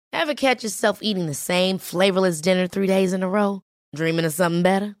Ever catch yourself eating the same flavorless dinner 3 days in a row? Dreaming of something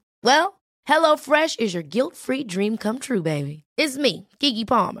better? Well, HelloFresh is your guilt-free dream come true, baby. It's me, Keke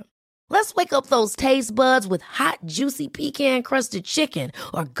Palmer. Let's wake up those taste buds with hot, juicy pecan-crusted chicken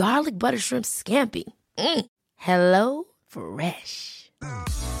or garlic butter shrimp scampi. Hello Fresh.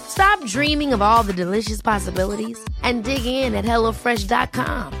 Stop dreaming of all the delicious possibilities and dig in at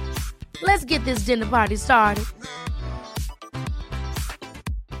HelloFresh.com. Let's get this dinner party started.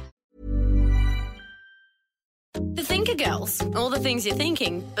 The Thinker Girls. All the things you're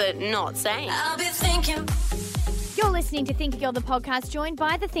thinking, but not saying. I'll be thinking. You're listening to Thinker Girl, the podcast, joined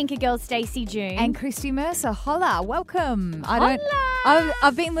by the Thinker Girls, Stacey June. And Christy Mercer. Hola, welcome. Hola.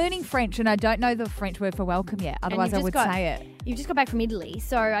 I've been learning French and I don't know the French word for welcome yet. Otherwise I would say it. You've just got back from Italy,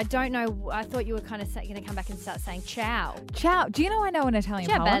 so I don't know. I thought you were kind of going to come back and start saying ciao. Ciao. Do you know I know an Italian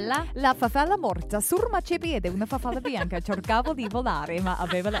Ciao, poem? bella. La farfalla morta sul marciapiede, una farfalla bianca, cercavo di volare, ma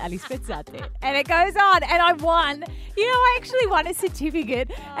aveva le ali spezzate. And it goes on, and I won. You know, I actually won a certificate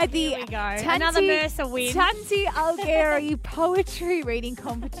at the Here we go. Another Mercer win. Tanti Algheri poetry reading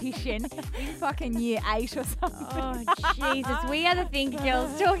competition in fucking year 8 or something. Oh, Jesus. We are the Thinker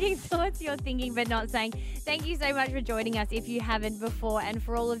Girls, talking thoughts you're thinking but not saying. Thank you so much for joining us if you haven't before. And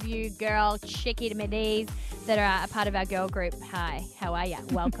for all of you girl chickie middies that are a part of our girl group, hi, how are you?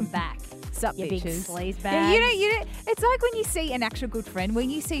 Welcome back. Sup, you bitches. big sleaze bag. Yeah, you know, it's like when you see an actual good friend, when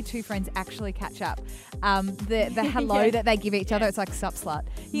you see two friends actually catch up, the hello that they give each other, it's like sup slut.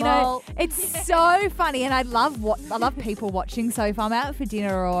 You know, it's so funny, and I love people watching. So if I'm out for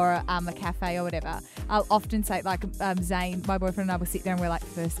dinner or a cafe or whatever, I'll often say like Zane, my boyfriend, and I will sit there and we're like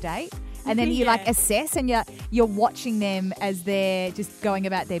first date. And then you like assess and you're watching them as they're just going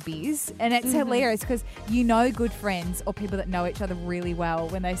about their biz. And it's hilarious because you know good friends or people that know each other really well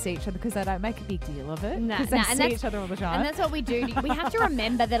when they see each other because they don't make a big deal of it. Because they see each other all the time. And that's what we do. We have to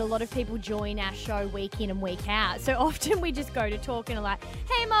remember that a lot of people join our show week in and week out. So often we just go to talk and are like,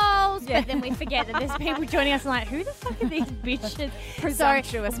 hey, moles. Yeah. But then we forget that there's people joining us and like, who the fuck are these bitches?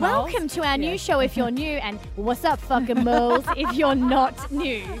 Presumptuous so, moles. welcome to our new show if you're new, and what's up, fucking moles, if you're not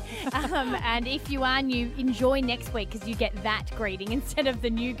new. And if you are new, enjoy next week because you get that greeting instead of the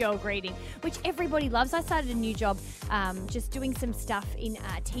new girl greeting, which everybody loves. I started a new job just doing some stuff in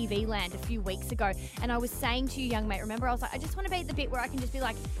TV land a few weeks ago, and I was saying to you, young mate, remember, I was like, I just want to be at the bit where I can just be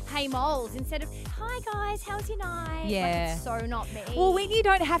like, hey, moles, instead of, hi, guys, how's your night? Yeah. Like, it's so not me. Well, when you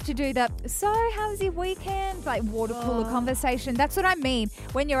don't have to do the, so how was your weekend? Like water cooler conversation. That's what I mean.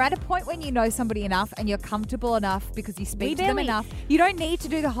 When you're at a point when you know somebody enough and you're comfortable enough because you speak to them enough, you don't need to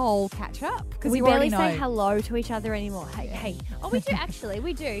do the whole catch up. We barely say hello to each other anymore. Hey. Oh, we do actually.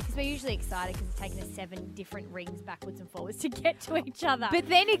 We do because we're usually excited because it's taken us 7 different rings backwards and forwards to get to each other. But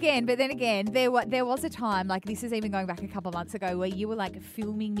then again, there was a time, like this is even going back a couple of months ago, where you were like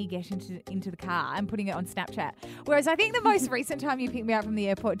filming me get into the car and putting it on Snapchat. Whereas I think the most recent time you picked me up from the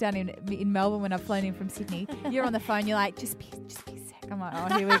airport down in Melbourne when I've flown in from Sydney, you're on the phone, you're like, just be a sec. I'm like,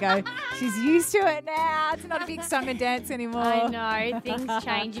 oh, here we go. She's used to it now. It's not a big song and dance anymore. I know, things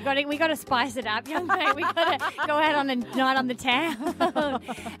change. We got to spice it up, young mate. We got to go out on a night on the town.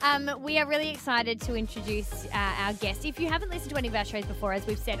 We are really excited to introduce our guest. If you haven't listened to any of our shows before, as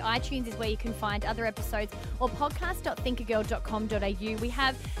we've said, iTunes is where you can find other episodes, or podcast.thinkergirl.com.au. We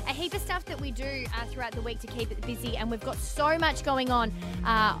have a heap of stuff that we do throughout the week to keep it busy, and we've got so much going on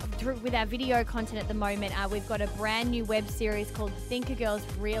with our video content at the moment. We've got a brand new web series called Thinker Girls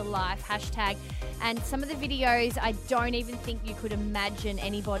Real Life #, and some of the videos I don't even think you could imagine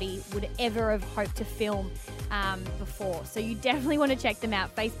anybody would ever have hoped to film before. So you definitely want to check them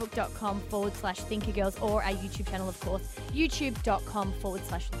out. Facebook.com/ThinkerGirls, or our YouTube channel, of course,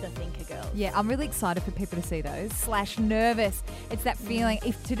 YouTube.com/TheThinkerGirls. Yeah, I'm really excited for people to see those. /nervous. It's that feeling,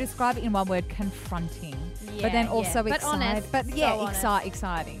 if to describe it in one word, confronting. Yeah, but then also but excited. honest. But yeah, So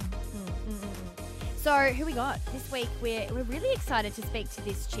exciting. So who we got this week? We're really excited to speak to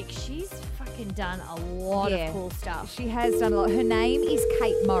this chick. She's fucking done a lot of cool stuff. She has done a lot. Her name is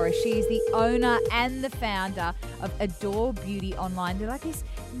Kate Morris. She is the owner and the founder of Adore Beauty Online. They're like this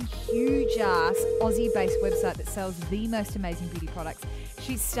huge ass Aussie-based website that sells the most amazing beauty products.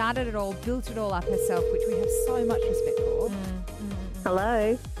 She started it all, built it all up herself, which we have so much respect for.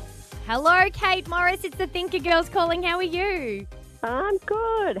 Hello. Hello, Kate Morris. It's the Thinker Girls calling. How are you? I'm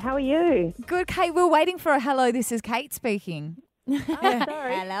good. How are you? Good, Kate. We're waiting for a hello. This is Kate speaking.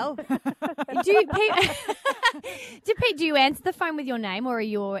 Sorry. Hello. Do you answer the phone with your name, or are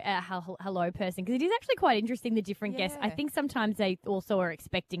you a hello person? Because it is actually quite interesting, the different guests. I think sometimes they also are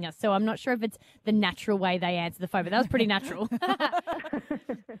expecting us, so I'm not sure if it's the natural way they answer the phone, but that was pretty natural.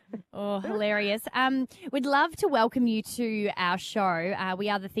 Oh, hilarious. We'd love to welcome you to our show.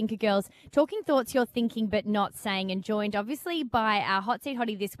 We are the Thinker Girls, talking thoughts you're thinking but not saying, and joined obviously by our hot seat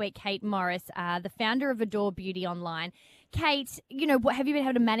hottie this week, Kate Morris, the founder of Adore Beauty Online. Kate, have you been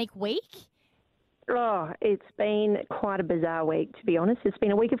having a manic week? Oh, it's been quite a bizarre week, to be honest. It's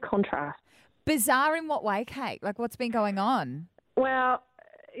been a week of contrast. Bizarre in what way, Kate? Like, what's been going on? Well,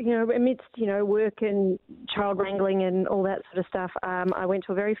 amidst, work and child wrangling and all that sort of stuff, I went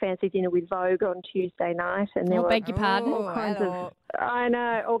to a very fancy dinner with Vogue on Tuesday night, and there were beg your pardon?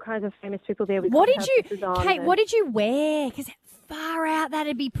 all kinds of famous people there. With What did you, dresses on Kate? and- What did you wear? Because far out,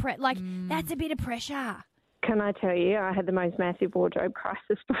 that'd be that's a bit of pressure. Can I tell you, I had the most massive wardrobe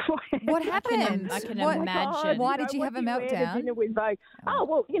crisis beforehand. What happened? I can What- imagine. Why did you have a what do you wear to meltdown? dinner with Vogue? Oh,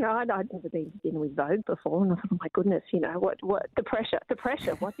 well, I'd never been to dinner with Vogue before, and I thought, oh my goodness, what the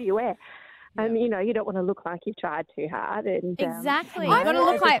pressure, what do you wear? And you don't want to look like you've tried too hard, and Exactly. You've got to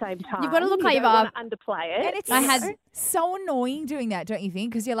look like you don't want to underplay it. And it's so annoying doing that, don't you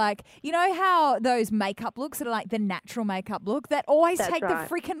think? Because you're like, how those makeup looks that are like the natural makeup look that always That's take right.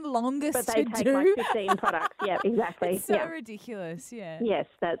 the freaking longest But they to take do. like 15 products. Yeah, exactly. It's so yeah. ridiculous. Yeah. Yes,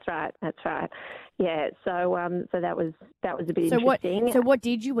 that's right. Yeah, so that was a bit So interesting. what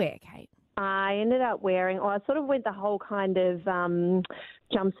did you wear, Kate? I ended up wearing, I sort of went the whole kind of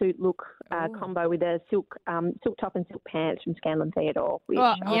jumpsuit look combo with a silk top and silk pants from Scanlan Theodore, which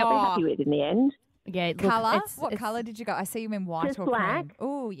I was very happy with in the end. Yeah, look, Colour? What colour did you go? I see you in white Just or black. cream.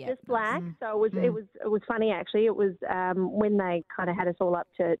 Oh, yeah. Just black. So it was funny actually. It was when they kind of had us all up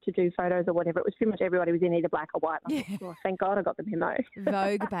to do photos or whatever. It was pretty much everybody was in either black or white. I thought, oh, thank God I got the memo.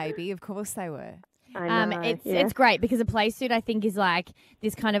 Vogue, baby. Of course they were. I know, It's great because a play suit I think is like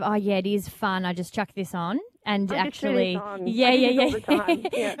this kind of it is fun. I just chuck this on and I just threw this actually on. yeah. I do this all the time.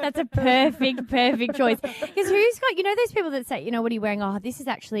 Yeah. That's a perfect choice. Because who's got those people that say what are you wearing? Oh, this is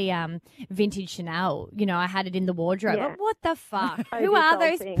actually vintage Chanel. I had it in the wardrobe. Yeah. Like, what the fuck? Oh, Who this are old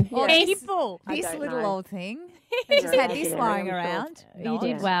those thing. Yeah. people? I This don't little know. old thing. I just had this lying I'm sure. around. You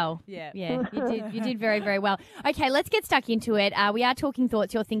did well. Yeah. You did very, very well. Okay, let's get stuck into it. We are talking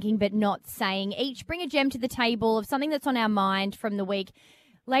thoughts you're thinking but not saying. Each bring a gem to the table of something that's on our mind from the week.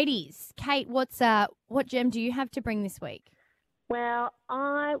 Ladies, Kate, what gem do you have to bring this week? Well,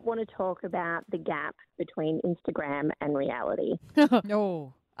 I want to talk about the gap between Instagram and reality.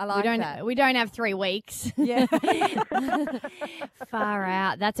 Oh, I like that. We don't have 3 weeks. Yeah. Far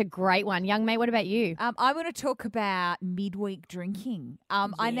out. That's a great one. Young mate, what about you? I want to talk about midweek drinking.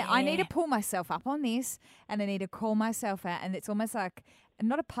 I need to pull myself up on this, and I need to call myself out. And it's almost like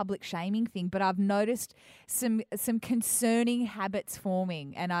not a public shaming thing, but I've noticed some concerning habits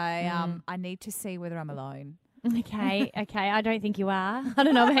forming, and I need to see whether I'm alone. Okay. I don't think you are. I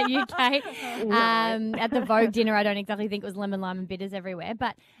don't know about you, Kate. At the Vogue dinner, I don't exactly think it was lemon, lime and bitters everywhere.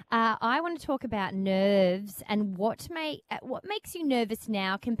 But I want to talk about nerves and what makes you nervous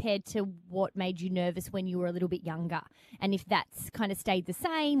now compared to what made you nervous when you were a little bit younger. And if that's kind of stayed the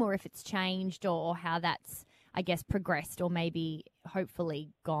same or if it's changed or how that's, I guess, progressed or maybe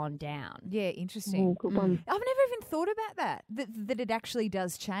hopefully gone down. Yeah, interesting. Good one. I've never even thought about that it actually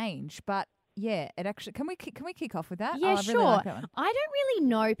does change, but. Yeah, it actually. Can we kick off with that? Yeah, I sure. really like that one. I don't really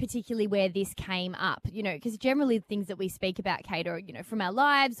know particularly where this came up, because generally things that we speak about, Kate, are, from our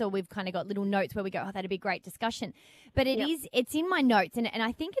lives, or we've kind of got little notes where we go, oh, that'd be a great discussion. But it's in my notes, and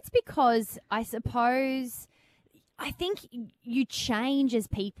I think it's because I think you change as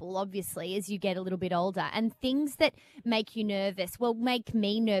people, obviously, as you get a little bit older, and things that make you nervous, make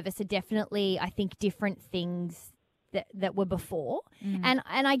me nervous are definitely, I think, different things that were before. And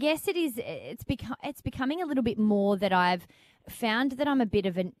I guess it's becoming a little bit more that I've found that I'm a bit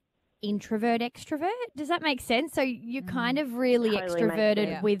of an introvert extrovert. Does that make sense? So you're kind of really Totally makes extroverted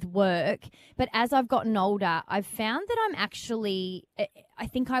sense. with work, but as I've gotten older, I've found that I'm actually, I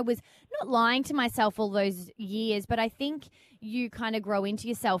think I was not lying to myself all those years, but I think you kind of grow into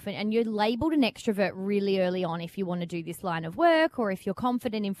yourself and you're labeled an extrovert really early on if you want to do this line of work or if you're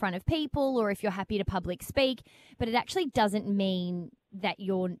confident in front of people or if you're happy to public speak, but it actually doesn't mean that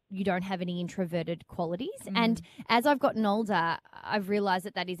you don't have any introverted qualities. And as I've gotten older, I've realized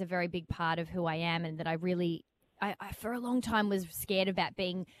that is a very big part of who I am, and that I for a long time was scared about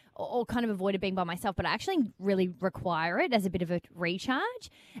being or kind of avoided being by myself, but I actually really require it as a bit of a recharge.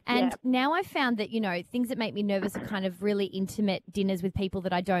 And now I've found that, things that make me nervous are kind of really intimate dinners with people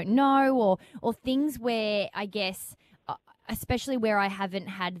that I don't know or things where I guess, especially where I haven't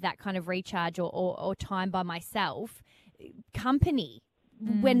had that kind of recharge or time by myself, company.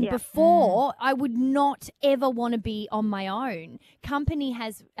 When before I would not ever want to be on my own. Company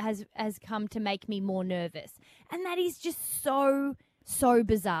has come to make me more nervous. And that is just so so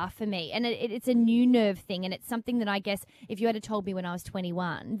bizarre for me, and it's a new nerve thing, and it's something that I guess if you had told me when I was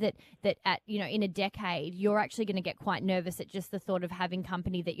 21 that at in a decade you're actually going to get quite nervous at just the thought of having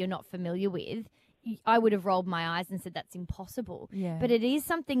company that you're not familiar with, I would have rolled my eyes and said that's impossible. Yeah. But it is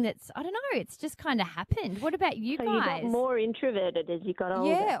something that's, I don't know, it's just kind of happened. What about you guys? You got more introverted as you got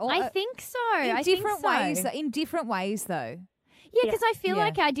older. Yeah, I think so. In different ways. In different ways, though. Yeah, because I feel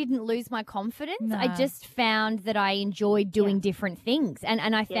like I didn't lose my confidence. No. I just found that I enjoyed doing different things.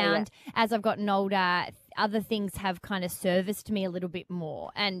 And I found as I've gotten older, other things have kind of serviced me a little bit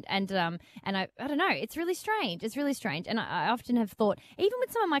more. And I don't know, it's really strange. It's really strange. And I often have thought, even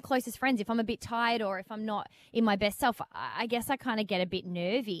with some of my closest friends, if I'm a bit tired or if I'm not in my best self, I guess I kind of get a bit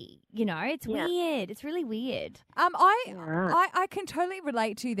nervy. It's weird. It's really weird. I can totally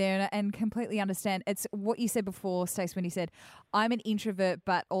relate to you there and completely understand. It's what you said before, Stace, when you said, I'm an introvert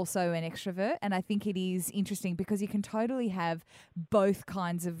but also an extrovert. And I think it is interesting because you can totally have both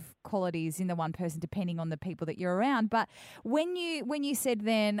kinds of qualities in the one person depending on the people that you're around. But when you said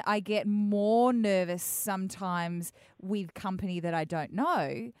then I get more nervous sometimes with company that I don't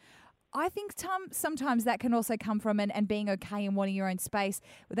know, I think sometimes that can also come from and being okay and wanting your own space.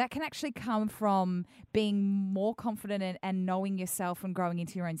 That can actually come from being more confident and knowing yourself and growing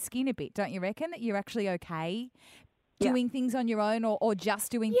into your own skin a bit. Don't you reckon that you're actually okay doing things on your own or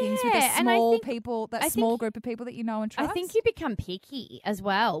just doing things with a small group of people that you know and trust? I think you become picky as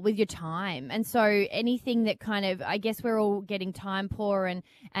well with your time. And so anything that kind of, I guess we're all getting time poor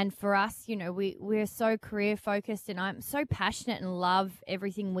and for us, we're so career focused and I'm so passionate and love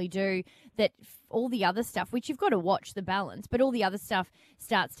everything we do that all the other stuff, which you've got to watch the balance, but all the other stuff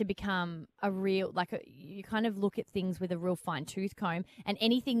starts to become you kind of look at things with a real fine tooth comb, and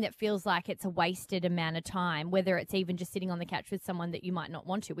anything that feels like it's a wasted amount of time, whether it's even just sitting on the couch with someone that you might not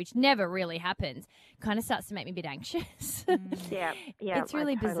want to, which never really happens, kind of starts to make me a bit anxious. Yeah. It's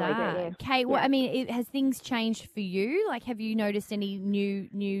really bizarre. Agree, Kate, has things changed for you? Like, have you noticed any new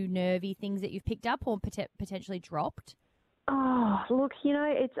nervy things that you've picked up or potentially dropped? Oh, look,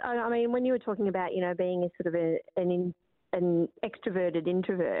 when you were talking about, being a sort of an extroverted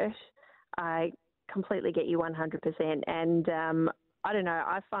introvert, I completely get you 100%. And I don't know,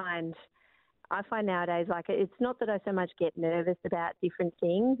 I find nowadays, like, it's not that I so much get nervous about different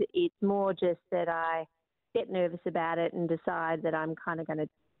things. It's more just that I get nervous about it and decide that I'm kind of going to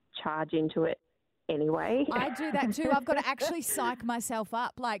charge into it anyway. I do that too. I've got to actually psych myself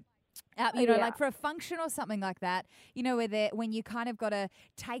up, like for a function or something like that, when you kind of got to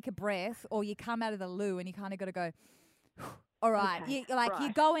take a breath or you come out of the loo and you kind of got to go, all right, okay,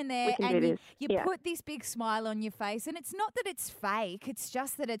 you go in there and you put this big smile on your face, and it's not that it's fake; it's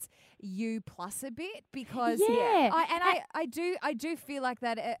just that it's you plus a bit. Because I do feel like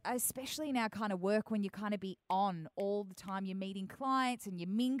that, especially in our kind of work when you kind of be on all the time. You're meeting clients and you're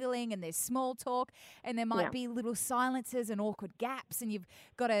mingling, and there's small talk, and there might be little silences and awkward gaps, and you've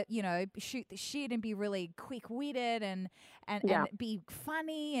got to shoot the shit and be really quick witted and be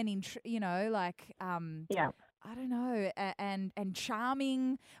funny and I don't know, and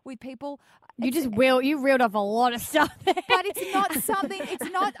charming with people. You reeled off a lot of stuff there. But it's not something,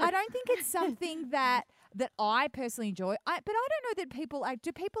 I don't think it's something that I personally enjoy. But I don't know that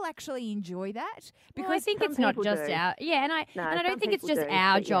do people actually enjoy that? Because I think it's not just our, and I don't think it's just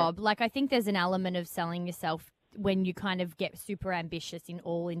our job. Like, I think there's an element of selling yourself when you kind of get super ambitious in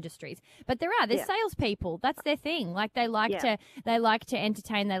all industries. But there's salespeople. That's their thing. Like, they like to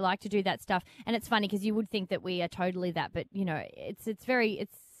entertain. They like to do that stuff. And it's funny because you would think that we are totally that, but it's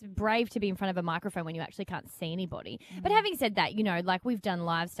brave to be in front of a microphone when you actually can't see anybody. Mm-hmm. But having said that, like, we've done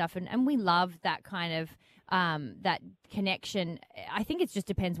live stuff and we love that kind of that connection. I think it just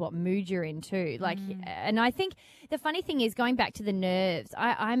depends what mood you're in too. Like, and I think the funny thing is, going back to the nerves,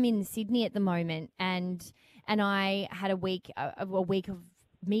 I'm in Sydney at the moment and I had a week of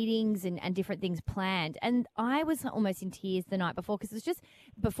meetings and different things planned, and I was almost in tears the night before because it was just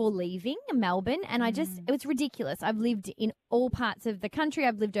before leaving Melbourne, and it was ridiculous. I've lived in all parts of the country.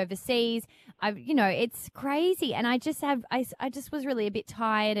 I've lived overseas. It's crazy, and I just was really a bit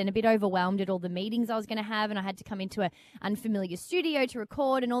tired and a bit overwhelmed at all the meetings I was going to have, and I had to come into an unfamiliar studio to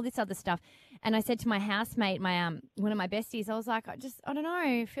record and all this other stuff. And I said to my housemate, one of my besties, I was like, I don't know,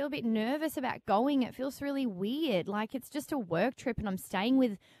 I feel a bit nervous about going. It feels really weird. Like, it's just a work trip and I'm staying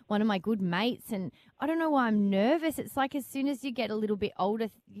with one of my good mates and I don't know why I'm nervous. It's like as soon as you get a little bit older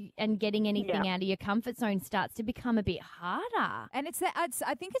and getting anything out of your comfort zone starts to become a bit harder. And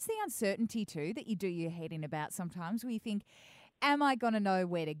I think it's the uncertainty too that you do your head in about sometimes, where you think, am I going to know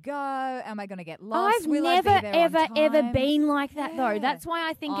where to go? Am I going to get lost? I've never, ever been like that, though. That's why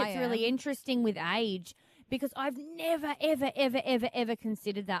I think it's really interesting with age, because I've never, ever, ever, ever, ever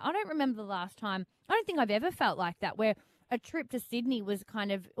considered that. I don't remember the last time. I don't think I've ever felt like that, where a trip to Sydney was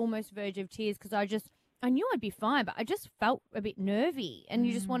kind of almost verge of tears because I knew I'd be fine, but I just felt a bit nervy, and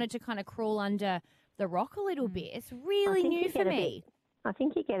you just wanted to kind of crawl under the rock a little bit. It's really new for me. I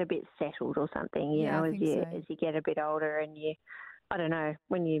think you get a bit settled or something, you know, as you get a bit older, and I don't know,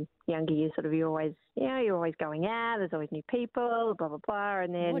 when you're younger, you're always going out. There's always new people, blah blah blah,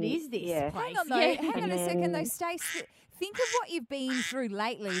 and then what is this place? Hang on, though. Hang on a second, though, Stace. Think of what you've been through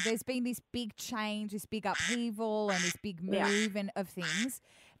lately. There's been this big change, this big upheaval, and this big move of things.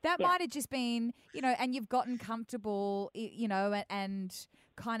 That might have just been, and you've gotten comfortable, and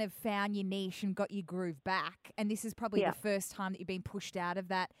kind of found your niche and got your groove back. And this is probably the first time that you've been pushed out of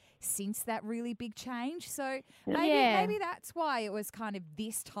that since that really big change. So maybe that's why it was kind of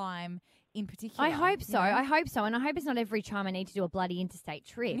this time in particular. I hope so. I hope so. And I hope it's not every time I need to do a bloody interstate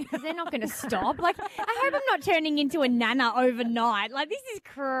trip, because they're not going to stop. Like, I hope I'm not turning into a nana overnight. Like, this is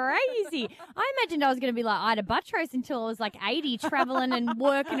crazy. I imagined I was going to be like Ida Buttrose until I was like 80, traveling and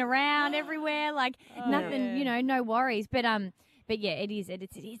working around everywhere. Like, nothing, no worries. But yeah, it is.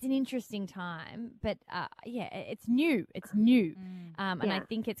 It's an interesting time. But it's new. It's new. And I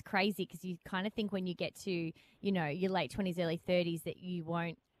think it's crazy because you kind of think when you get to, your late 20s, early 30s that you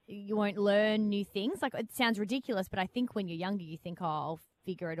won't learn new things. Like, it sounds ridiculous, but I think when you're younger, you think, I'll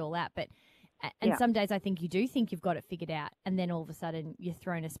figure it all out. But some days I think you do think you've got it figured out, and then all of a sudden you're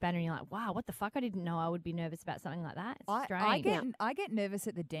thrown a spanner and you're like, wow, what the fuck? I didn't know I would be nervous about something like that. It's strange. I get nervous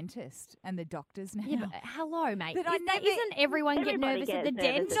at the dentist and the doctors now. Yeah, but hello, mate. But isn't everyone get nervous at the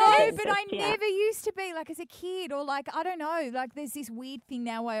dentist? No, but I never used to be, like, as a kid, or like, I don't know, like there's this weird thing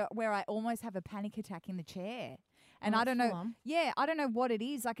now where I almost have a panic attack in the chair. And I don't know. Yeah, I don't know what it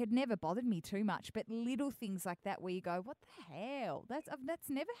is. Like, it never bothered me too much, but little things like that where you go, "What the hell? That's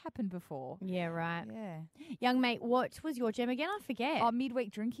never happened before." Yeah, right. Yeah. Young mate, what was your gem again? I forget. Oh,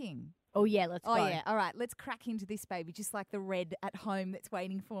 midweek drinking. Oh yeah, let's go. Oh yeah, all right. Let's crack into this, baby. Just like the red at home that's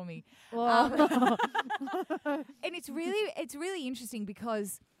waiting for me. And it's really interesting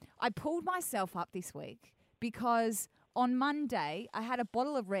because I pulled myself up this week because on Monday, I had a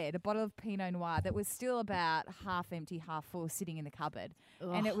bottle of Pinot Noir that was still about half empty, half full, sitting in the cupboard.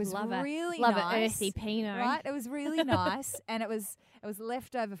 And it was really nice. Love an earthy Pinot. Right? It was really nice. And it was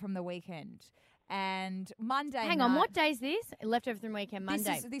left over from the weekend. And Monday Hang on, what day is this? Leftover from weekend,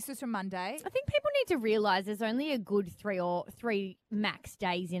 Monday. This was from Monday. I think people need to realise there's only a good three max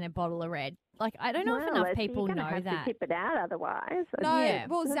days in a bottle of red. Like, I don't know if enough people know have that. To tip it out otherwise. No,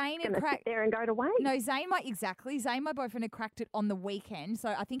 well, Zane had cracked there and go to waste. No, Zane, my boyfriend, had cracked it on the weekend, so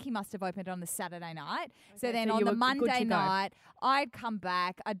I think he must have opened it on the Saturday night. Okay, so then on the Monday night, I'd come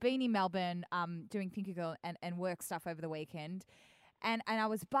back. I'd been in Melbourne doing Thinker Girl and work stuff over the weekend. And I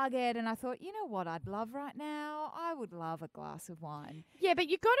was buggered, and I thought, you know what I'd love right now? I would love a glass of wine. Yeah, but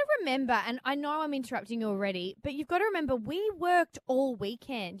you've got to remember, and I know I'm interrupting you already, but you've got to remember we worked all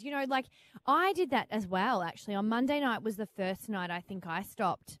weekend. Like, I did that as well, actually. On Monday night was the first night I think I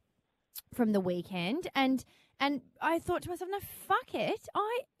stopped from the weekend, and I thought to myself, no, fuck it.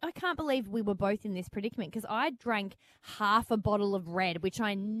 I can't believe we were both in this predicament because I drank half a bottle of red, which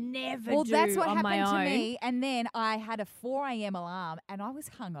I never do on my own. Well, that's what happened to me. And then I had a 4 a.m. alarm and I was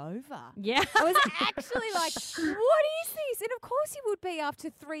hungover. Yeah. I was actually like, what is this? And of course you would be after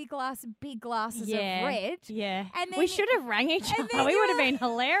 3 big glasses of red. Yeah. And then we should have rang each other. We would have been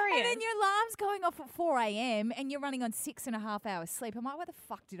hilarious. And then your alarm's going off at 4 a.m. and you're running on 6.5 hours sleep. I'm like, why the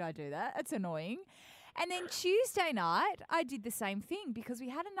fuck did I do that? That's annoying. And then Tuesday night, I did the same thing because we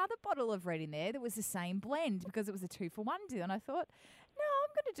had another bottle of red in there that was the same blend because it was a 2-for-1 deal. And I thought,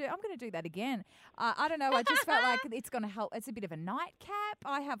 no, I'm going to do that again. I don't know. I just felt like it's going to help. It's a bit of a nightcap.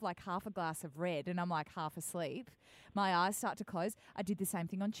 I have like half a glass of red and I'm like half asleep. My eyes start to close. I did the same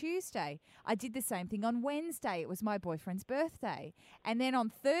thing on Tuesday. I did the same thing on Wednesday. It was my boyfriend's birthday. And then on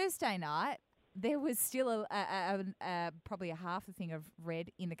Thursday night, there was still probably a half a thing of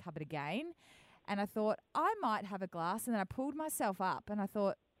red in the cupboard again. And I thought, I might have a glass. And then I pulled myself up and I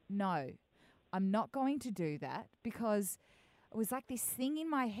thought, no, I'm not going to do that because it was like this thing in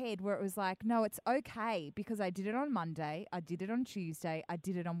my head where it was like, no, it's okay because I did it on Monday. I did it on Tuesday. I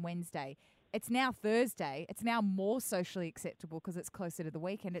did it on Wednesday. It's now Thursday. It's now more socially acceptable because it's closer to the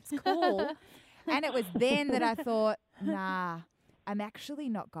weekend. It's cool. And it was then that I thought, nah, I'm actually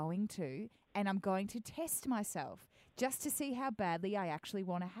not going to. And I'm going to test myself just to see how badly I actually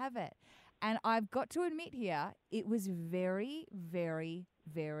want to have it. And I've got to admit here, it was very, very,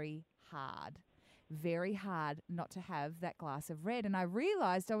 very hard. Very hard not to have that glass of red. And I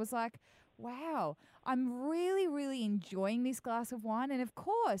realised, I was like, wow, I'm really, really enjoying this glass of wine. And of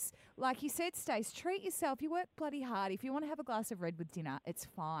course, like you said, Stace, treat yourself. You work bloody hard. If you want to have a glass of red with dinner, it's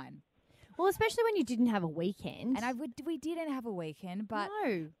fine. Well, especially when you didn't have a weekend. And we didn't have a weekend, but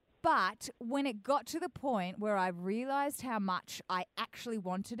No. But when it got to the point where I realised how much I actually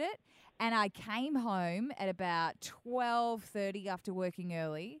wanted it, and I came home at about 12:30 after working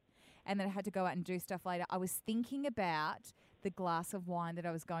early, and then I had to go out and do stuff later, I was thinking about the glass of wine that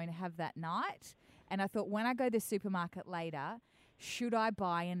I was going to have that night. And I thought, when I go to the supermarket later, should I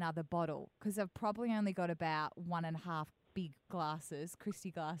buy another bottle? Because I've probably only got about 1.5 big glasses,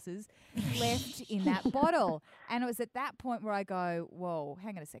 Christy glasses, left in that bottle. And it was at that point where I go, whoa,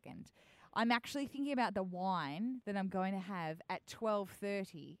 hang on a second. I'm actually thinking about the wine that I'm going to have at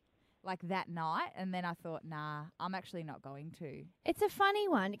 12:30, like that night. And then I thought, nah, I'm actually not going to. It's a funny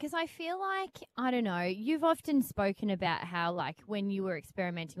one because I feel like, I don't know, you've often spoken about how, like, when you were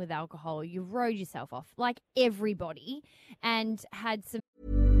experimenting with alcohol, you rode yourself off like everybody and had some.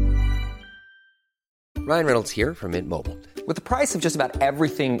 Ryan Reynolds here from Mint Mobile. With the price of just about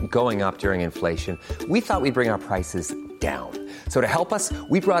everything going up during inflation, we thought we'd bring our prices down. So to help us,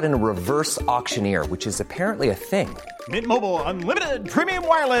 we brought in a reverse auctioneer, which is apparently a thing. Mint Mobile Unlimited Premium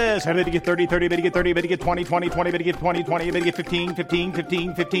Wireless. How to get 30, 30, bit to get 30, bit to get 20, 20, 20, bit to get 20, 20, bit to get 15, 15,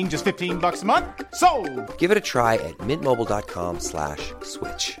 15, 15, just $15 a month? Sold! Give it a try at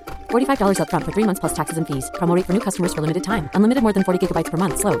mintmobile.com/switch. $45 up front for 3 months plus taxes and fees. Promo rate for new customers for limited time. Unlimited more than 40 gigabytes per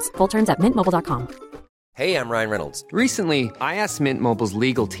month. Slows full terms at mintmobile.com. Hey, I'm Ryan Reynolds. Recently, I asked Mint Mobile's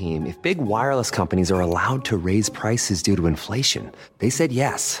legal team if big wireless companies are allowed to raise prices due to inflation. They said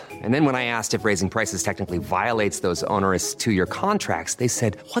yes. And then when I asked if raising prices technically violates those onerous 2-year contracts, they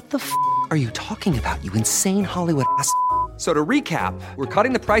said, what the f*** are you talking about, you insane Hollywood ass f- So to recap, we're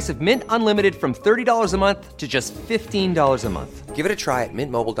cutting the price of Mint Unlimited from $30 a month to just $15 a month. Give it a try at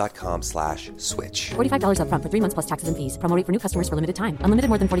mintmobile.com/switch. $45 up front for 3 months plus taxes and fees. Promo rate for new customers for limited time. Unlimited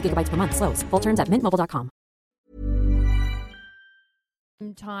more than 40 gigabytes per month. Slows full terms at mintmobile.com.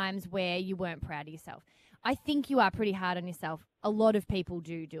 Times where you weren't proud of yourself. I think you are pretty hard on yourself. A lot of people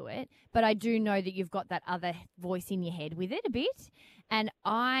do it, but I do know that you've got that other voice in your head with it a bit. And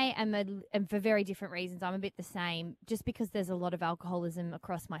I am, and for very different reasons, I'm a bit the same, just because there's a lot of alcoholism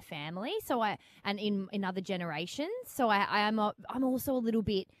across my family. And in other generations. So I'm also a little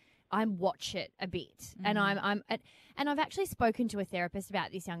bit, I watch it a bit, and and I've actually spoken to a therapist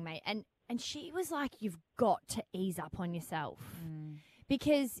about this, young mate, and she was like, you've got to ease up on yourself.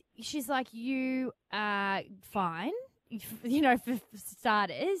 Because she's like, you are fine, for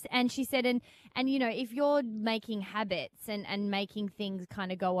starters. And she said, and if you're making habits and making things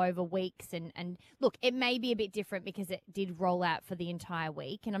kind of go over weeks and look, it may be a bit different because it did roll out for the entire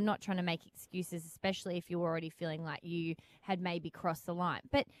week. And I'm not trying to make excuses, especially if you're already feeling like you had maybe crossed the line.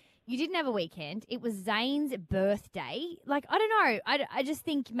 But you didn't have a weekend. It was Zane's birthday. Like, I don't know. I just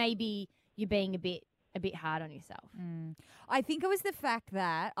think maybe you're being a bit hard on yourself. I think it was the fact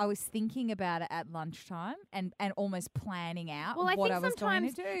that I was thinking about it at lunchtime and almost planning out what I was going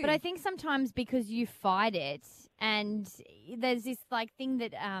to do. But I think sometimes because you fight it, and there's this like thing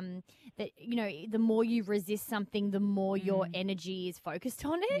that the more you resist something, the more your energy is focused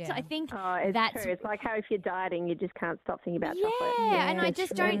on it. Yeah. I think It's that's true. It's like how if you're dieting, you just can't stop thinking about chocolate. Yeah, and I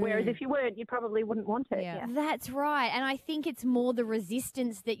just don't. Whereas if you weren't, you probably wouldn't want it. Yeah. That's right. And I think it's more the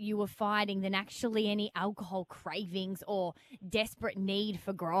resistance that you were fighting than actually any alcohol cravings or desperate need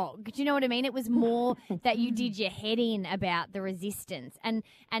for grog. Do you know what I mean? It was more that you did your head in about the resistance. And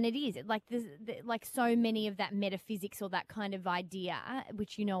it is like like so many of that metaphysics or that kind of idea,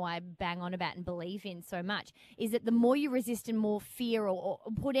 which I bang on about and believe in so much, is that the more you resist and more fear or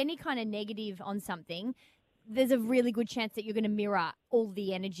put any kind of negative on something, there's a really good chance that you're going to mirror all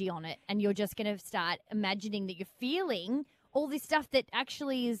the energy on it, and you're just going to start imagining that you're feeling all this stuff that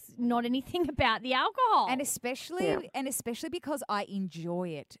actually is not anything about the alcohol. And especially because I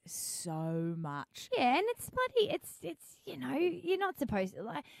enjoy it so much. Yeah, and it's bloody, it's you're not supposed to,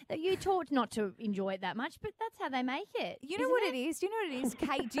 like, you're taught not to enjoy it that much, but that's how they make it. You know what it is? Do you know what it is,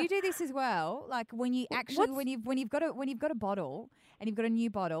 Kate? Do you do this as well? Like when you actually when you've got a bottle and you've got a new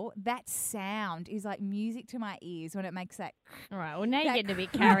bottle, that sound is like music to my ears when it makes that. All right. Well, now you're getting a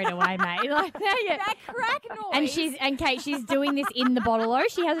bit carried away, mate. Like that crack noise. And Kate, she's doing this in the bottle. Oh,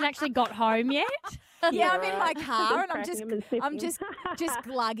 she hasn't actually got home yet. Yeah, I'm in my car and I'm just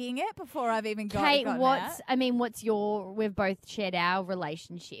glugging it before I've even got Kate, out. what's your? We've both shared our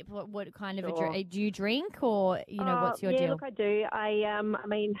relationship. What kind of do you drink, or what's your deal? Look, I do. I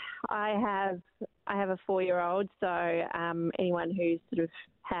have a 4-year-old, so anyone who's sort of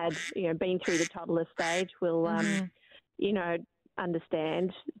had been through the toddler stage will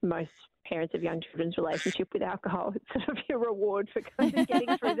understand most parents of young children's relationship with alcohol. It's sort of your reward for kind of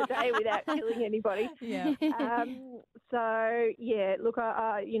getting through the day without killing anybody. Yeah. So yeah, look,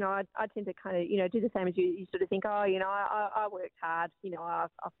 I tend to kind of, do the same as you. You sort of think, I worked hard. I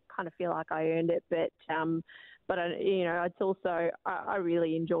kind of feel like I earned it, but it's also, I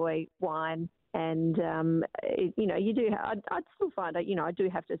really enjoy wine. And, you do, I'd still find, I do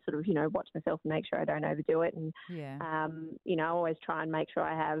have to sort of, watch myself and make sure I don't overdo it. And, I always try and make sure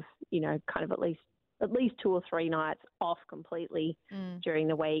I have, kind of at least 2 or 3 nights off completely during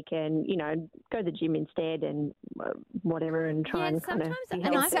the week and, go to the gym instead and whatever and try and kind of be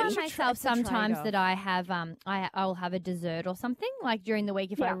and I healthy. find myself sometimes that I have I'll have a dessert or something like during the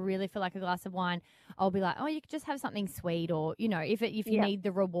week if I really feel like a glass of wine. I'll be like, oh, you could just have something sweet, or if you need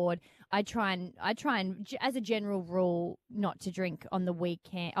the reward. I try and as a general rule not to drink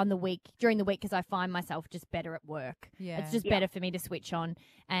during the week because I find myself just better at work. Yeah. It's just better for me to switch on,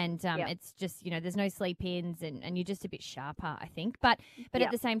 and it's just there's no sleep ins and you're just a bit sharper, I think. But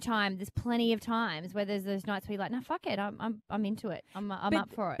at the same time, there's plenty of times where there's those nights where you're like, no, fuck it, I'm into it. I'm up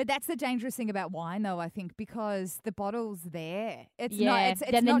for it. But that's the dangerous thing about wine, though, I think, because the bottle's there. It's the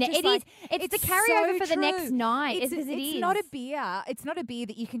carryover for the next night. It's not a beer. It's not a beer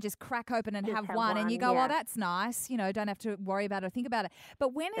that you can just crack open and have one and you go, oh, that's nice. Don't have to worry about it or think about it.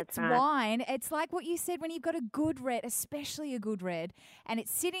 But when it's wine, it's like what you said, when you've got a good red, especially a good red, and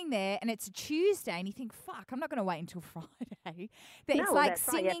it's sitting there and it's a Tuesday and you think, fuck, I'm not going to wait until Friday. But it's like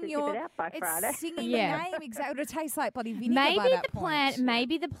singing the name exactly. It tastes like bloody vinegar by that point.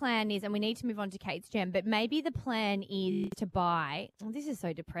 Maybe the plan is, and we need to move on to Kate's gem, but maybe the plan is to buy, this is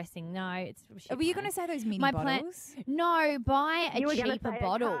so depressing. No, it's shit. Were you going to say those mini bottles? No, buy a cheaper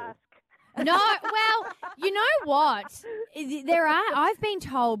bottle. A No, well, you know what? I've been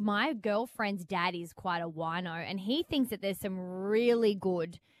told my girlfriend's dad is quite a wino, and he thinks that there's some really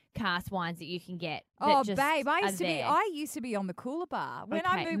good cask wines that you can get. Oh, babe, I used to be on the Cooler Bar when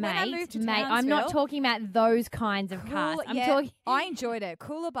I moved to Townsville. I'm not talking about those kinds of casks. I enjoyed it.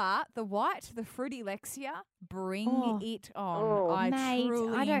 Cooler Bar, the white, the Fruity Lexia, bring it on. I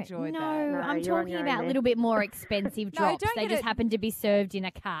truly enjoyed that. No, I'm talking about a little bit more expensive drops. They just happen to be served in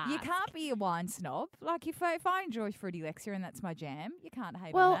a cask. You can't be a wine snob. Like if I enjoy Fruity Lexia and that's my jam, you can't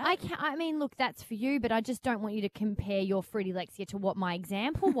hate on that. Well, I mean, look, that's for you, but I just don't want you to compare your Fruity Lexia to what my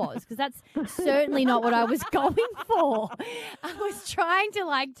example was, because that's certainly not what I was going for. I was trying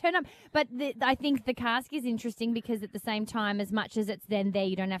to turn up. But I think the cask is interesting because at the same time, as much as it's then there,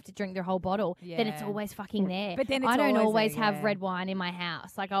 you don't have to drink the whole bottle. Yeah. Then it's always fucking there. But then I don't always have red wine in my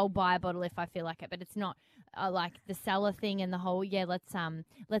house. Like I'll buy a bottle if I feel like it, but it's not like the cellar thing and the whole.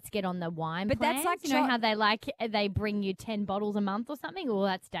 Let's get on the wine. But plans. That's like how they bring you 10 bottles a month or something. Oh,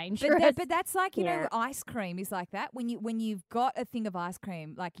 that's dangerous. But that's like ice cream is like that. When you've got a thing of ice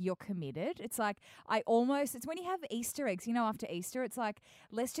cream, like you're committed. It's like it's when you have Easter eggs, after Easter, it's like,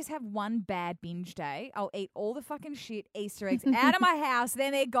 let's just have one bad binge day. I'll eat all the fucking shit Easter eggs out of my house,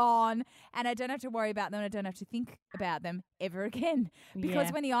 then they're gone, and I don't have to worry about them, and I don't have to think about them ever again.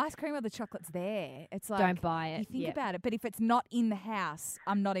 Because when the ice cream or the chocolate's there, it's like, don't buy it. You think about it. But if it's not in the house,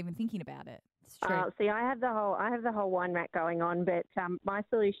 I'm not even thinking about it. It's true. See, I have the whole wine rack going on, but my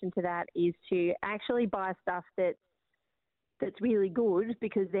solution to that is to actually buy stuff that's really good,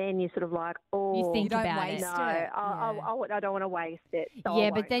 because then you're sort of like, you think about waste it. No, I don't want to waste it. So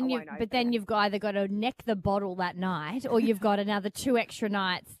but then you've either got to neck the bottle that night, or you've got another 2 extra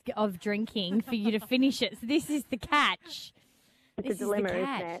nights of drinking for you to finish it. So this is the catch. It's a dilemma, isn't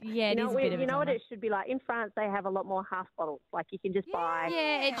it? Yeah, it is a bit of a dilemma. You know what it should be like? In France, they have a lot more half bottles. Like you can just buy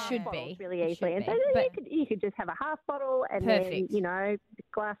it should be really easily. And so you could just have a half bottle and then, a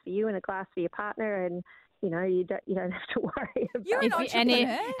glass for you and a glass for your partner, and you don't have to worry about You're an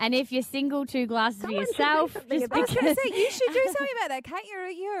entrepreneur. And if you're single, 2 glasses for yourself. I was going to say, you should do something about that, Kate.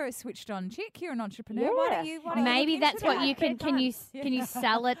 You're a switched on chick. You're an entrepreneur. Yeah. Why don't you maybe that's what you can. Can you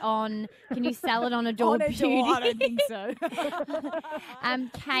sell it on? Can you sell it on Adore Beauty? I don't think so.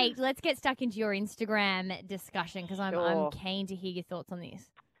 Kate, let's get stuck into your Instagram discussion, because I'm keen to hear your thoughts on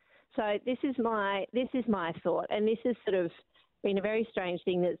this. So this is my thought, and this is sort of been a very strange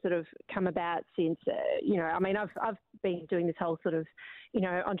thing that's sort of come about since, I've been doing this whole sort of,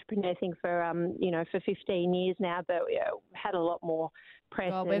 entrepreneur thing for 15 years now, but had a lot lot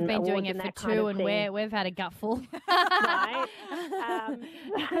press. Oh, we've been doing it for 2, and we've had a gutful. Right.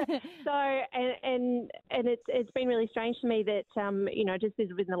 So it's been really strange to me that just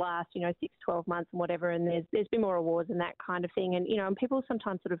within the last 6, 12 months and whatever, and there's been more awards and that kind of thing, and and people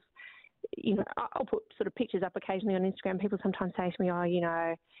sometimes sort of. I'll put sort of pictures up occasionally on Instagram. People sometimes say to me,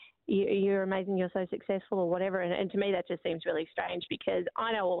 you're amazing, you're so successful or whatever. And to me, that just seems really strange because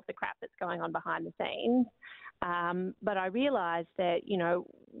I know all of the crap that's going on behind the scenes. But I realise that,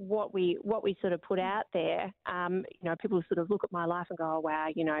 what we sort of put out there, people sort of look at my life and go, oh, wow,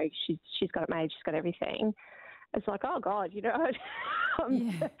 she's got it made, she's got everything. It's like, oh, God, I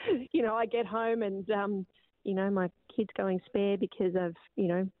get home and, my kid's going spare because I've,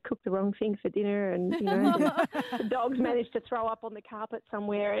 cooked the wrong thing for dinner and, the dog's managed to throw up on the carpet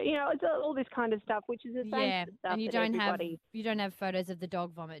somewhere. It's all this kind of stuff, which is the same stuff and you don't have photos of the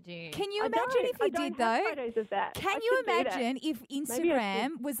dog vomit, do you? Can you imagine if you did, though? Photos of that. Can you imagine if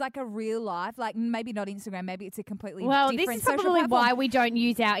Instagram was like a real life, like maybe not Instagram, maybe it's a completely different this is social probably platform. why we don't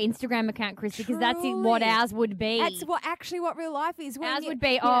use our Instagram account, Chrissy, because that's what ours would be. That's what real life is. Ours would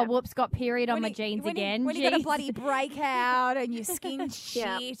be, whoops, got period on my jeans again. When you got a bloody breakout and your skin's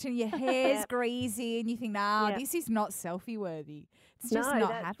shit and your hair's greasy and you think, this is not selfie worthy. It's just not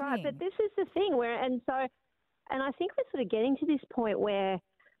that's happening. Right. But this is the thing and I think we're sort of getting to this point where,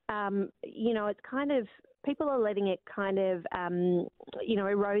 it's kind of, people are letting it kind of,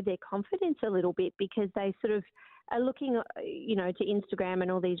 erode their confidence a little bit because they sort of are looking, to Instagram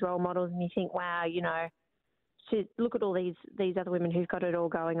and all these role models and you think, wow, to look at all these other women who've got it all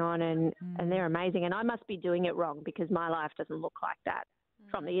going on and they're amazing and I must be doing it wrong because my life doesn't look like that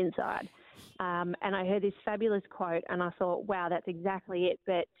from the inside. And I heard this fabulous quote and I thought, wow, that's exactly it.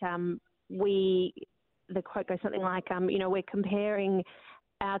 But the quote goes something like, we're comparing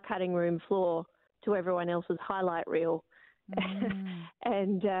our cutting room floor to everyone else's highlight reel.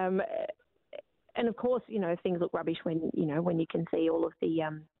 And of course, things look rubbish when you can see all of the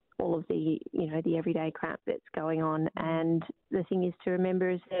the everyday crap that's going on. And the thing is to remember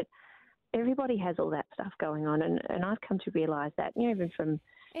is that everybody has all that stuff going on. And I've come to realise that, even from,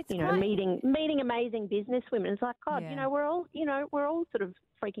 meeting amazing business women. It's like, God, we're all sort of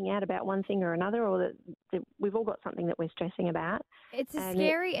freaking out about one thing or another, or that we've all got something that we're stressing about. It's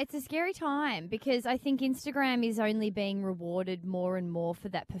a scary time because I think Instagram is only being rewarded more and more for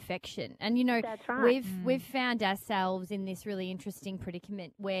that perfection. And, that's right. we've found ourselves in this really interesting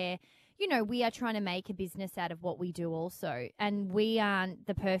predicament where, we are trying to make a business out of what we do also. And we aren't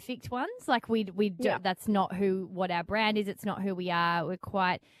the perfect ones. Like that's not what our brand is. It's not who we are. We're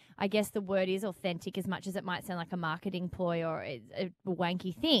quite, I guess the word is authentic as much as it might sound like a marketing ploy or a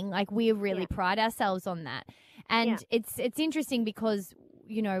wanky thing. Like we really pride ourselves on that. And it's interesting because,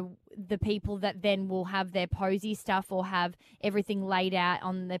 the people that then will have their posy stuff or have everything laid out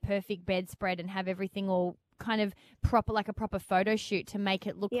on their perfect bedspread and have everything all kind of proper, like a proper photo shoot to make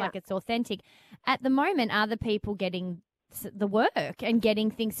it look like it's authentic. At the moment, are the people getting the work and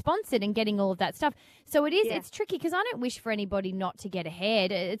getting things sponsored and getting all of that stuff. So it's tricky because I don't wish for anybody not to get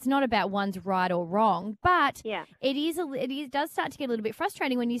ahead. It's not about one's right or wrong, but it does start to get a little bit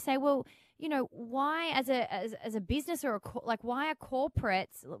frustrating when you say, well, why as a business or why are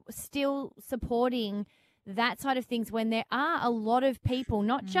corporates still supporting that side of things when there are a lot of people,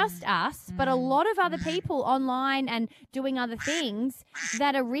 not just us, but a lot of other people online and doing other things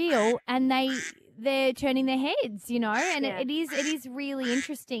that are real and they're turning their heads, and it is really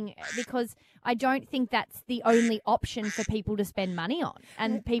interesting because I don't think that's the only option for people to spend money on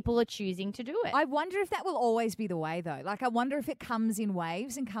and people are choosing to do it. I wonder if that will always be the way though. Like I wonder if it comes in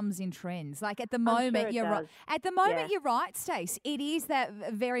waves and comes in trends. Like at the moment you're right. At the moment you're right, Stace. It is that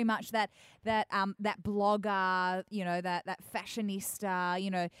very much that blogger, that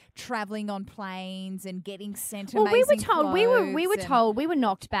fashionista, traveling on planes and getting sent amazing we were told we were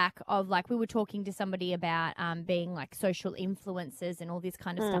knocked back of we were talking to somebody about being like social influencers and all this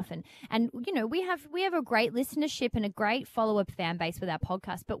kind of stuff and we have a great listenership and a great follow-up fan base with our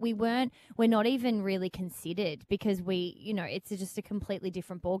podcast, but we're not even really considered because it's just a completely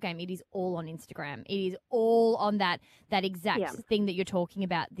different ballgame. It is all on Instagram. It is all on that exact thing that you're talking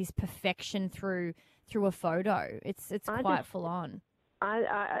about, this perfection through a photo. It's quite full on.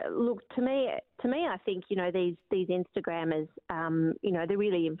 I look, to me, I think, these Instagrammers, the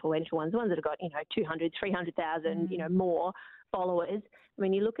really influential ones, the ones that have got, 200, 300,000, more followers. I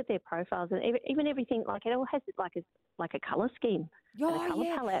mean, you look at their profiles and even everything, it all has like a colour scheme.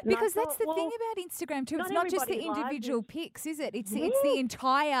 Palette. Because that's the thing about Instagram too. It's not just the individual pics, is it? It's the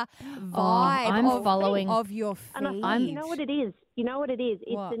entire vibe of your feed. And you know what it is?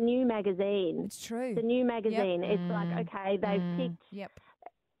 It's the new magazine. It's true. The new magazine. Yep. It's like, okay, they've picked... Yep.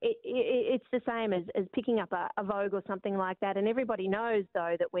 It's the same as picking up a Vogue or something like that. And everybody knows,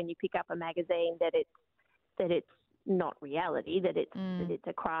 though, that when you pick up a magazine that it's not reality, that it's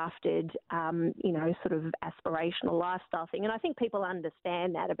a crafted, sort of aspirational lifestyle thing. And I think people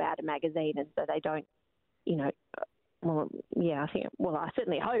understand that about a magazine, and so they don't, well, yeah, I think. Well, I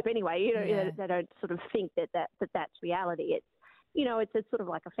certainly hope anyway. You know, Yeah. they don't sort of think that's reality. It's it's a sort of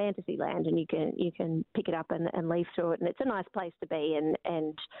like a fantasy land, and you can pick it up and leave through it, and it's a nice place to be,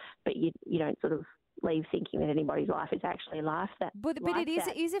 but you don't sort of leave thinking that anybody's life is actually a life that. But it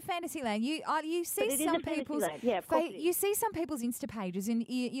is a fantasy land. You see But it is some a fantasy people's land. Yeah, of course it is. you see some people's Insta pages, and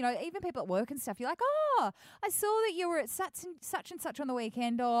even people at work and stuff. You're like, oh, I saw that you were at such and such on the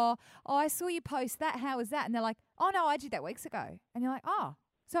weekend, or oh, I saw you post that. How was that? And they're like, oh no, I did that weeks ago. And you're like, oh,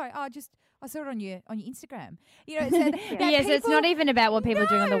 sorry, I saw it on your Instagram. So So it's not even about what people are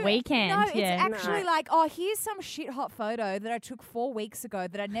doing on the weekend. No, it's yeah. actually like, oh, here's some shit hot photo that I took 4 weeks ago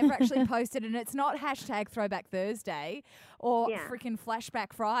that I never actually posted, and it's not hashtag Throwback Thursday or freaking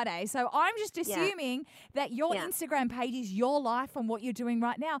Flashback Friday. So I'm just assuming that your Instagram page is your life and what you're doing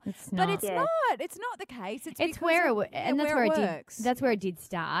right now. It's But not. it's not. It's not the case. It's because where of- and that's where where it it did. works. That's where it did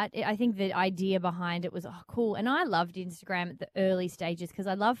start. I think the idea behind it was cool, and I loved Instagram at the early stages because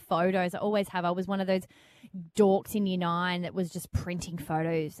I love photos. I always have. I was one of those dorks in year 9 that was just printing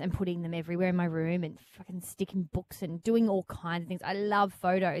photos and putting them everywhere in my room and fucking sticking books and doing all kinds of things. I love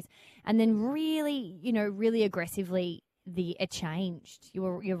photos, and then really, really aggressively. It changed.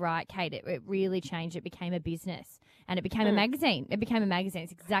 You're right, Kate. It really changed. It became a business, and it became a magazine. It became a magazine.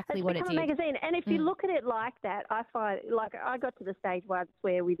 It's exactly what it did. It's become a magazine, and if you look at it like that, I find like I got to the stage once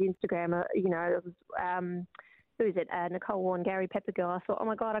where with Instagram, it was who is it? Nicole Warren, Gary Peppergirl. I thought, oh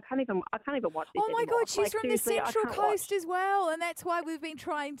my God, I can't even watch this. Oh my anymore. God, she's Like, from the seriously, I Central can't Coast watch. as well, and that's why we've been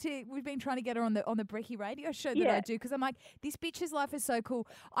trying to get her on the Brekkie radio show that I do, because I'm like, this bitch's life is so cool.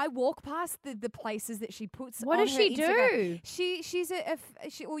 I walk past the places that she puts. What on does her she Instagram. do?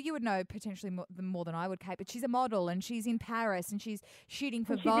 She's well, you would know potentially more than I would, Kate, but she's a model, and she's in Paris, and she's shooting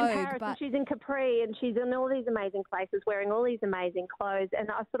for She's Vogue. in Paris, but and she's in Capri, and she's in all these amazing places, wearing all these amazing clothes.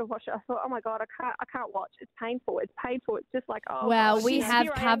 And I sort of watched it. I thought, oh my God, I can't watch. It's painful. It's painful. It's just like, oh. Well, God, we here have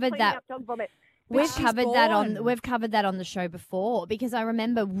I am covered cleaning that. up dog vomit. We've she's covered born. we've covered that on the show before, because I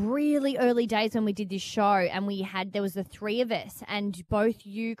remember really early days when we did this show, and there was the 3 of us, and both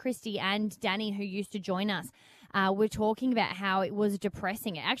you, Christy, and Danny, who used to join us, were talking about how it was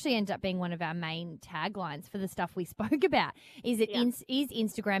depressing. It actually ended up being one of our main taglines for the stuff we spoke about. Is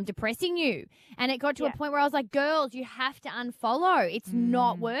Instagram depressing you? And it got to a point where I was like, girls, you have to unfollow. It's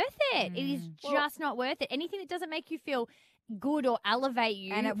not worth it. It is just not worth it. Anything that doesn't make you feel good or elevate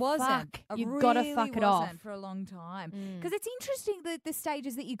you, and it wasn't. You've It got to really fuck it wasn't off. for a long time. Because it's interesting the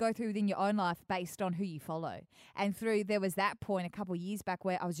stages that you go through within your own life based on who you follow. And there was that point a couple of years back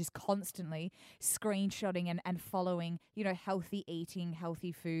where I was just constantly screenshotting and following, healthy eating,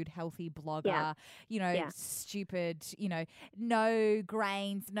 healthy food, healthy blogger, stupid, no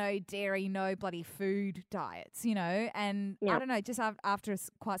grains, no dairy, no bloody food diets, And I don't know, just after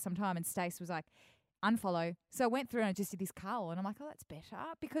quite some time, and Stace was like, unfollow. So I went through and I just did this cull, and I'm like, oh, that's better,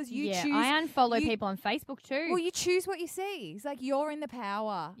 because you choose. I unfollow people on Facebook too. Well, you choose what you see. It's like you're in the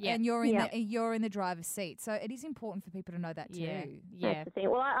power, and you're in the driver's seat. So it is important for people to know that too. Yeah. That's the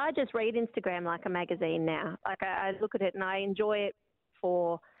thing. Well, I just read Instagram like a magazine now. Like I look at it and I enjoy it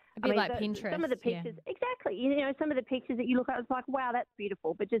for. A bit like Pinterest. Some of the pictures, exactly. Some of the pictures that you look at, it's like, wow, that's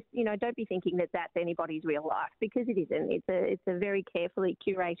beautiful. But just, don't be thinking that that's anybody's real life, because it isn't. It's a very carefully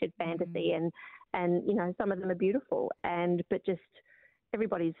curated fantasy, and some of them are beautiful, but just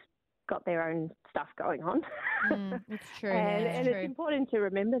everybody's got their own stuff going on. It's true. and it's important to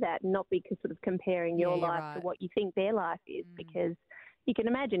remember that, and not be sort of comparing your life to what you think their life is, because you can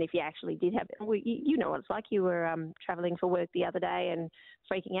imagine if you actually did have, you know what it's like. You were travelling for work the other day and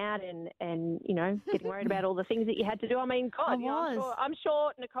freaking out and getting worried about all the things that you had to do. I mean, God, I'm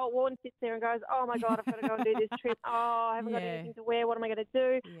sure Nicole Warren sits there and goes, oh my God, I've got to go and do this trip. Oh, I haven't got anything to wear. What am I going to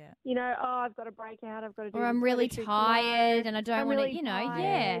do? Yeah. Oh, I've got to break out. I've got to do. Or I'm really tired and I don't want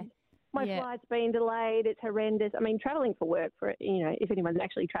to, My flight's been delayed. It's horrendous. I mean, travelling for work, if anyone's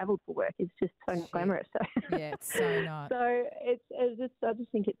actually travelled for work, is just so not glamorous. So. Yeah, it's so not. So I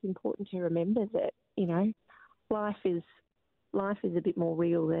just think it's important to remember that, life is a bit more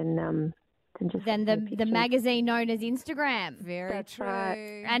real than just the magazine known as Instagram. Very true.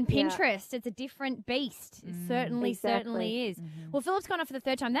 Right. And Pinterest. It's a different beast. It certainly is. Well, Philip's gone off for the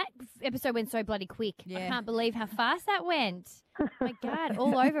 3rd time. That episode went so bloody quick. Yeah. I can't believe how fast that went. Oh my God,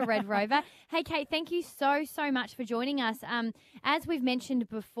 all over Red Rover. Hey, Kate, thank you so much for joining us. As we've mentioned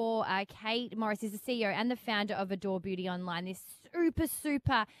before, Kate Morris is the CEO and the founder of Adore Beauty Online, this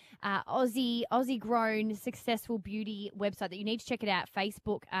super Aussie-grown, successful beauty website that you need to check it out.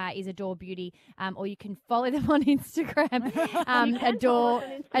 Facebook is Adore Beauty, or you can follow them on Instagram.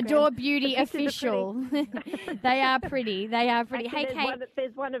 Adore Beauty Official. They are pretty. Actually, Hey, Kate.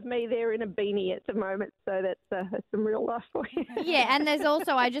 There's one of me there in a beanie at the moment, so that's some real life for you. Yeah, and there's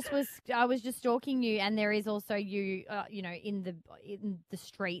also I was just stalking you, and there is also you, in the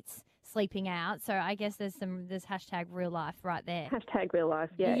streets sleeping out. So I guess there's hashtag real life right there. Hashtag real life,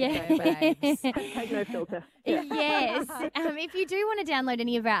 yeah. Hashtag no filter. Yeah. Yes. If you do want to download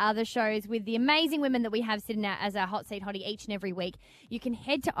any of our other shows with the amazing women that we have sitting out as our Hot Seat Hottie each and every week, you can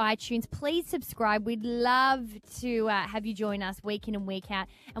head to iTunes. Please subscribe. We'd love to have you join us week in and week out,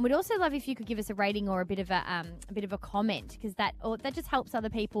 and we'd also love if you could give us a rating or a bit of a comment, because that just helps other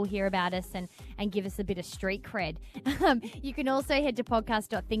people hear about us and give us a bit of street cred. You can also head to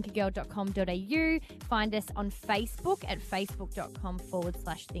podcast.thinkergirl.com.au. Find us on Facebook at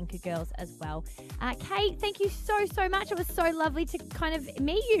facebook.com/thinkergirls as well. Kate, thank you so much. It was so lovely to kind of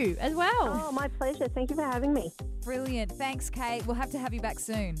meet you as well. Oh, my pleasure. Thank you for having me. Brilliant. Thanks, Kate. We'll have to have you back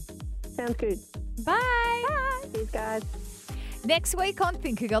soon. Sounds good. Bye. Bye. See you guys. Next week on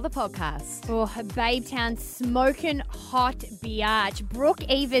Thinker Girl, the podcast. Oh, Babetown smoking hot biatch. Brooke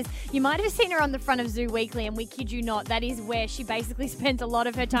Evers. You might have seen her on the front of Zoo Weekly, and we kid you not, that is where she basically spends a lot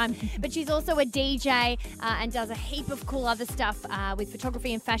of her time. But she's also a DJ and does a heap of cool other stuff with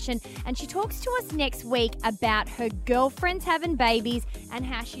photography and fashion. And she talks to us next week about her girlfriends having babies and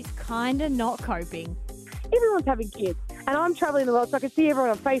how she's kind of not coping. Everyone's having kids, and I'm travelling the world, so I can see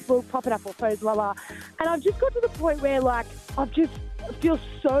everyone on Facebook popping up on photos, blah, blah. And I've just got to the point where, I feel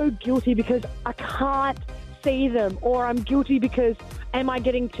so guilty because I can't see them, or I'm guilty because, am I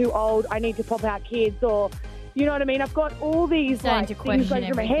getting too old? I need to pop out kids, or, you know what I mean? I've got all these things going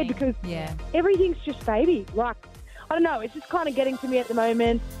through my head because everything's just baby. I don't know, it's just kind of getting to me at the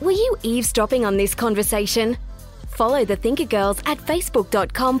moment. Were you eavesdropping on this conversation? Follow the Thinker Girls at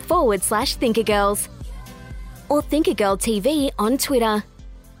facebook.com/thinkergirls. Or Thinker Girl TV on Twitter.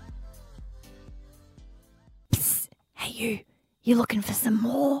 Psst. Hey, you looking for some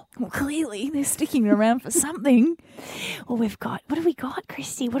more? Well, clearly they're sticking around for something. Well, what have we got,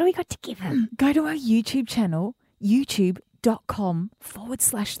 Christy? What do we got to give them? Go to our YouTube channel,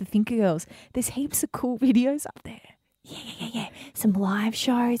 youtube.com/The Thinker Girls. There's heaps of cool videos up there. Yeah. Some live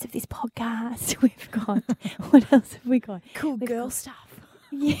shows of this podcast. We've got, what else have we got? Cool girl stuff.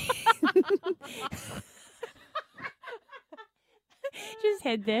 Yeah. Just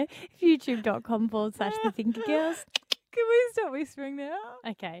head there, youtube.com/The Thinker Girls. Can we stop whispering now?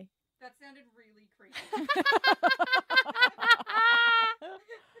 Okay. That sounded really creepy.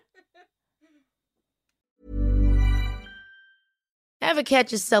 Ever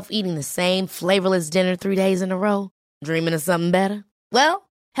catch yourself eating the same flavorless dinner 3 days in a row? Dreaming of something better? Well,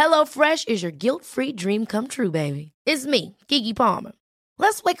 HelloFresh is your guilt-free dream come true, baby. It's me, Keke Palmer.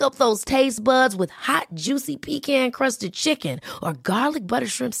 Let's wake up those taste buds with hot, juicy pecan-crusted chicken or garlic butter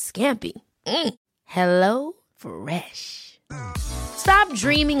shrimp scampi. Hello Fresh. Stop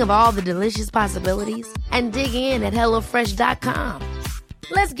dreaming of all the delicious possibilities and dig in at HelloFresh.com.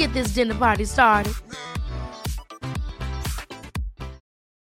 Let's get this dinner party started.